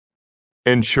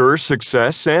Ensure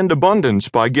success and abundance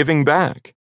by giving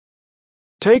back.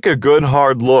 Take a good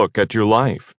hard look at your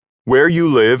life, where you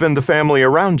live and the family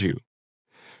around you.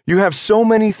 You have so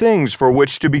many things for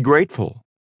which to be grateful.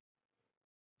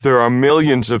 There are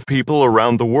millions of people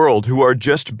around the world who are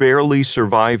just barely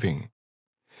surviving.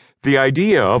 The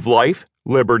idea of life,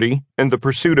 liberty, and the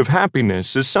pursuit of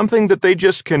happiness is something that they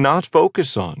just cannot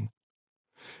focus on.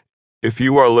 If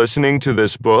you are listening to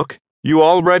this book, you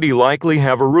already likely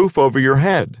have a roof over your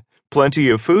head, plenty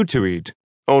of food to eat,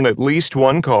 own at least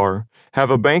one car,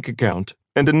 have a bank account,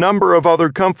 and a number of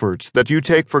other comforts that you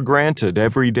take for granted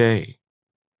every day.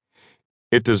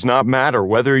 It does not matter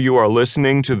whether you are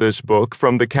listening to this book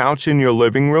from the couch in your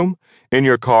living room, in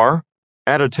your car,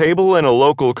 at a table in a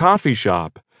local coffee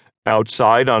shop,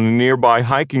 outside on a nearby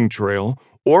hiking trail,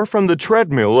 or from the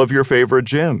treadmill of your favorite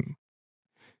gym.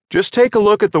 Just take a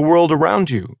look at the world around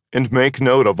you and make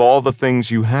note of all the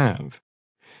things you have.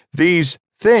 These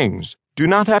things do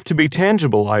not have to be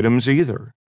tangible items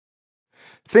either.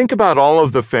 Think about all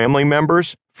of the family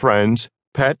members, friends,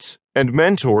 pets, and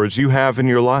mentors you have in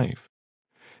your life.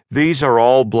 These are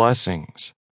all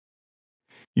blessings.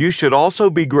 You should also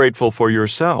be grateful for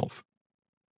yourself.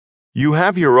 You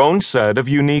have your own set of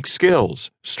unique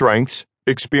skills, strengths,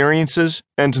 experiences,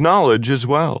 and knowledge as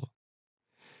well.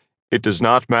 It does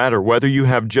not matter whether you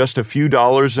have just a few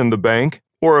dollars in the bank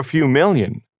or a few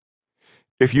million.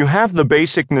 If you have the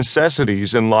basic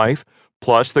necessities in life,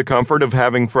 plus the comfort of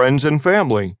having friends and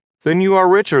family, then you are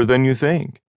richer than you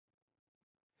think.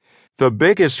 The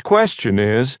biggest question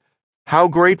is, how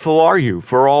grateful are you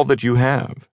for all that you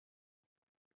have?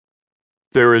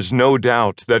 There is no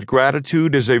doubt that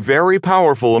gratitude is a very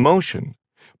powerful emotion,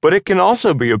 but it can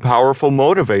also be a powerful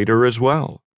motivator as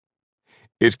well.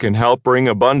 It can help bring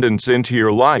abundance into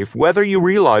your life whether you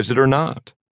realize it or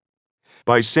not.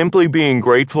 By simply being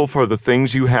grateful for the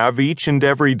things you have each and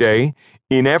every day,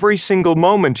 in every single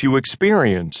moment you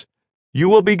experience, you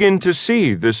will begin to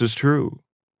see this is true.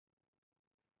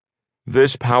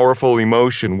 This powerful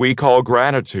emotion we call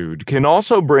gratitude can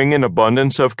also bring an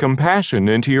abundance of compassion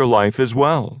into your life as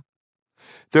well.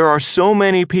 There are so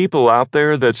many people out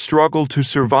there that struggle to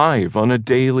survive on a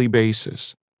daily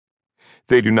basis.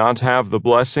 They do not have the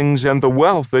blessings and the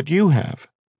wealth that you have.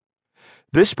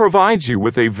 This provides you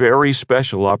with a very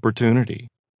special opportunity.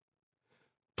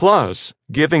 Plus,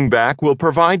 giving back will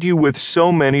provide you with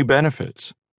so many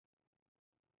benefits.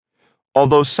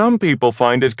 Although some people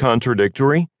find it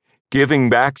contradictory, giving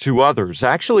back to others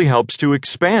actually helps to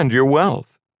expand your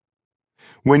wealth.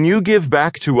 When you give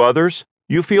back to others,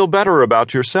 you feel better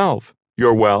about yourself,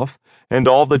 your wealth, and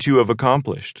all that you have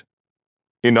accomplished.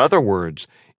 In other words,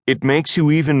 it makes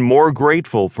you even more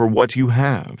grateful for what you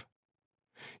have.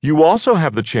 You also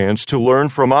have the chance to learn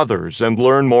from others and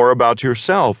learn more about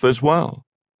yourself as well.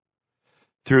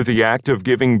 Through the act of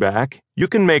giving back, you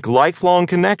can make lifelong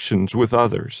connections with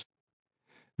others.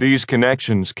 These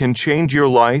connections can change your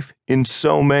life in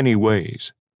so many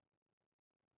ways.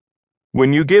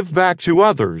 When you give back to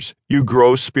others, you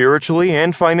grow spiritually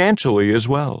and financially as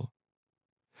well.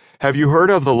 Have you heard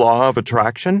of the law of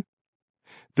attraction?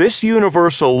 This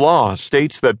universal law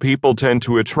states that people tend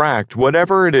to attract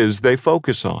whatever it is they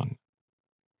focus on.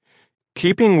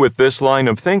 Keeping with this line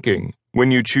of thinking,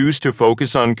 when you choose to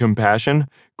focus on compassion,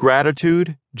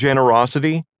 gratitude,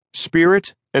 generosity,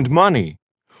 spirit, and money,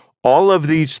 all of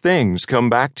these things come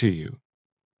back to you.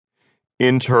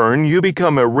 In turn, you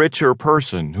become a richer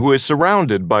person who is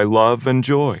surrounded by love and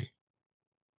joy.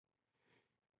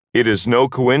 It is no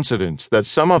coincidence that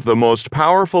some of the most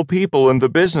powerful people in the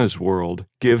business world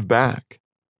give back.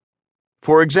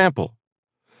 For example,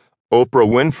 Oprah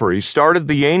Winfrey started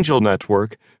the Angel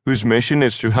Network, whose mission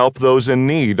is to help those in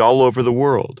need all over the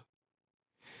world.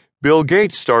 Bill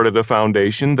Gates started a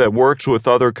foundation that works with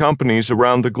other companies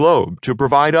around the globe to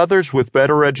provide others with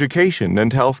better education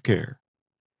and health care.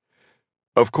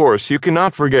 Of course, you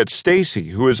cannot forget Stacy,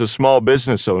 who is a small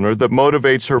business owner that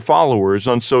motivates her followers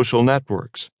on social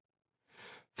networks.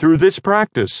 Through this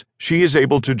practice, she is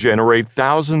able to generate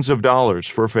thousands of dollars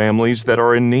for families that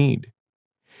are in need.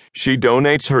 She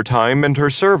donates her time and her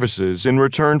services in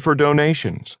return for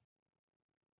donations.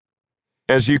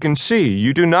 As you can see,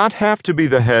 you do not have to be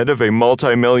the head of a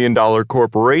multi-million-dollar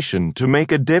corporation to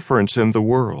make a difference in the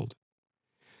world.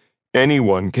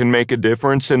 Anyone can make a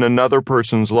difference in another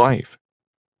person's life.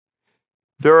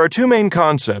 There are two main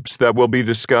concepts that will be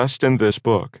discussed in this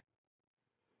book.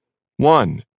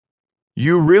 1.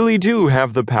 You really do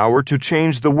have the power to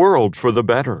change the world for the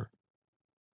better.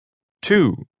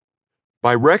 2.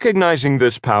 By recognizing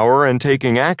this power and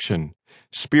taking action,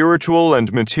 spiritual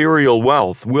and material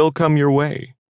wealth will come your way.